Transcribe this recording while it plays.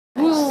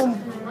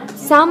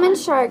Salmon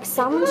sharks.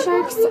 Salmon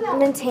sharks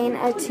maintain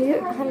a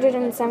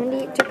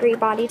 270-degree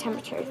body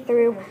temperature.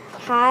 Through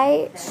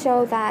high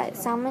show that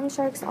salmon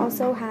sharks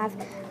also have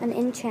an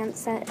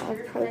enhanced set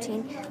of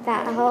protein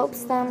that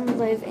helps them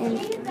live in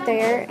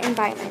their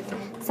environment.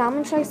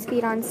 Salmon sharks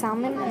feed on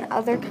salmon and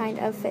other kind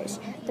of fish.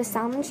 The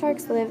salmon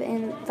sharks live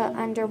in the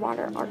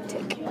underwater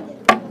Arctic.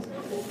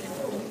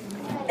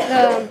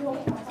 The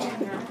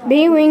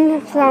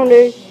bee-wing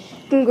flounder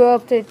can grow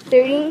up to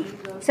 30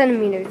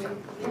 centimeters.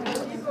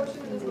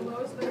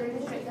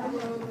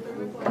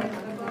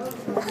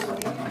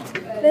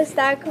 The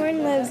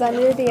staghorn lives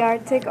under the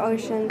Arctic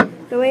Ocean.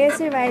 The way it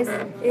survives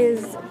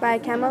is by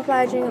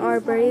camouflaging or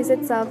buries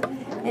itself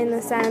in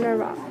the sand or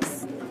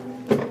rocks.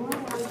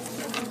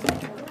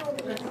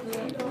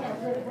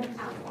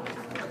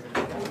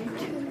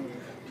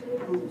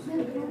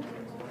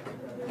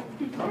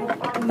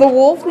 The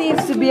wolf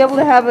needs to be able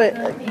to have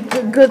a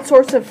good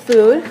source of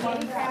food,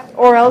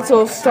 or else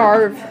it'll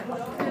starve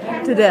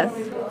to death.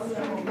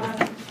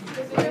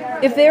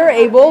 If they are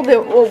able, they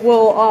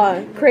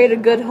will create a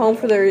good home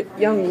for their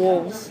young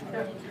wolves.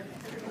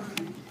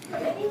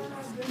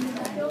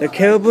 The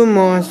caribou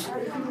moss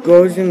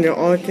grows in the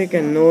Arctic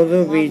and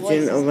northern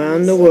region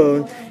around the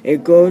world.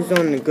 It grows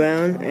on the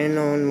ground and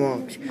on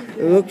rocks.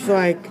 It looks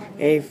like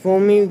a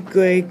foamy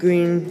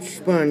gray-green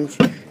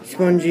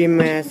spongy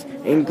mass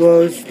and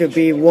grows to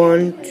be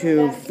 1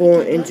 to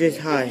 4 inches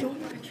high.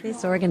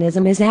 This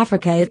organism is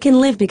Africa. It can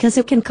live because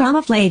it can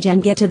camouflage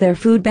and get to their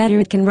food better.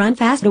 It can run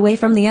fast away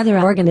from the other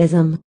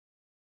organism.